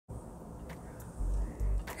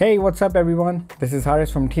Hey, what's up everyone? This is Haris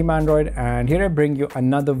from Team Android, and here I bring you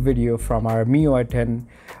another video from our MIUI 10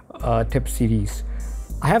 tips series.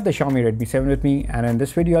 I have the Xiaomi Redmi 7 with me, and in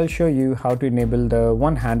this video I'll show you how to enable the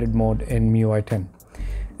one-handed mode in MIUI 10.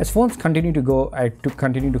 As phones continue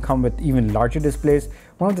to come with even larger displays,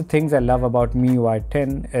 one of the things I love about MIUI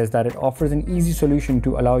 10 is that it offers an easy solution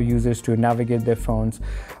to allow users to navigate their phones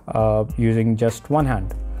using just one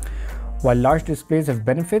hand. While large displays have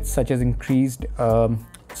benefits such as increased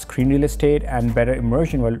screen real estate and better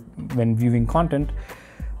immersion when viewing content,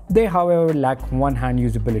 they however lack one-hand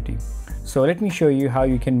usability. So let me show you how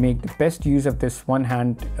you can make the best use of this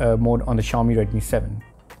one-hand mode on the Xiaomi Redmi 7.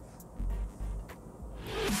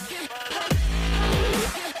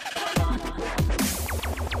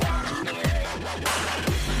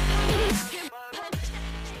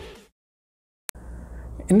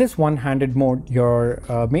 In this one-handed mode, your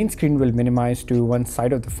main screen will minimize to one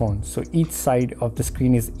side of the phone, so each side of the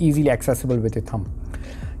screen is easily accessible with your thumb.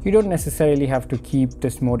 You don't necessarily have to keep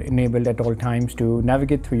this mode enabled at all times to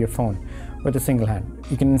navigate through your phone with a single hand.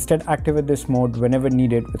 You can instead activate this mode whenever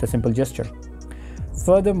needed with a simple gesture.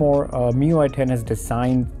 Furthermore, MIUI 10 has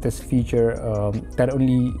designed this feature that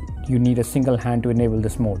only you need a single hand to enable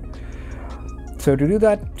this mode. So to do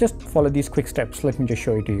that, just follow these quick steps. Let me just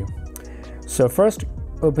show it to you. So first,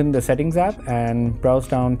 open the settings app and browse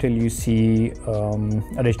down till you see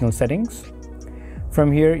additional settings.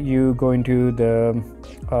 From here you go into the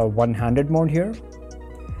one-handed mode here.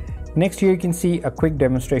 Next here you can see a quick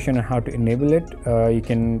demonstration on how to enable it. You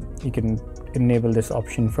can enable this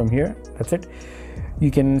option from here. That's it.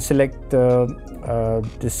 You can select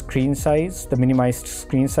the screen size, the minimized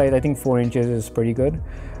screen size. I think 4 inches is pretty good.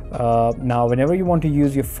 Now whenever you want to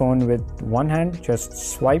use your phone with one hand, just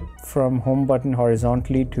swipe from home button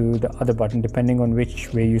horizontally to the other button. Depending on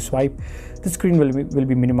which way you swipe, the screen will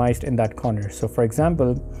be minimized in that corner. So for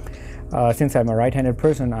example, since I'm a right-handed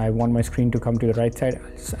person, I want my screen to come to the right side.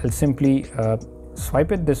 I'll simply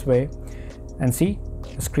swipe it this way, and see,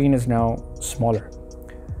 the screen is now smaller.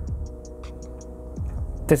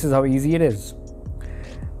 This is how easy it is.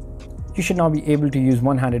 You should now be able to use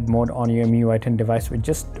one-handed mode on your MIUI 10 device with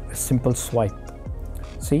just a simple swipe.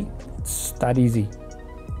 See, it's that easy.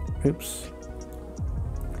 Oops.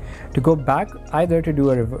 To go back, either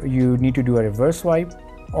you need to do a reverse swipe,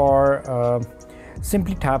 or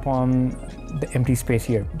simply tap on the empty space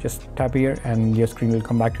here. Just tap here and your screen will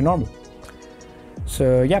come back to normal.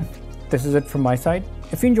 So yeah, this is it from my side.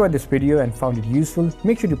 If you enjoyed this video and found it useful,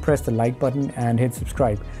 make sure to press the like button and hit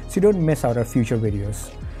subscribe so you don't miss out our future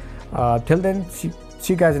videos. Till then, see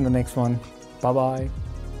you guys in the next one. Bye bye.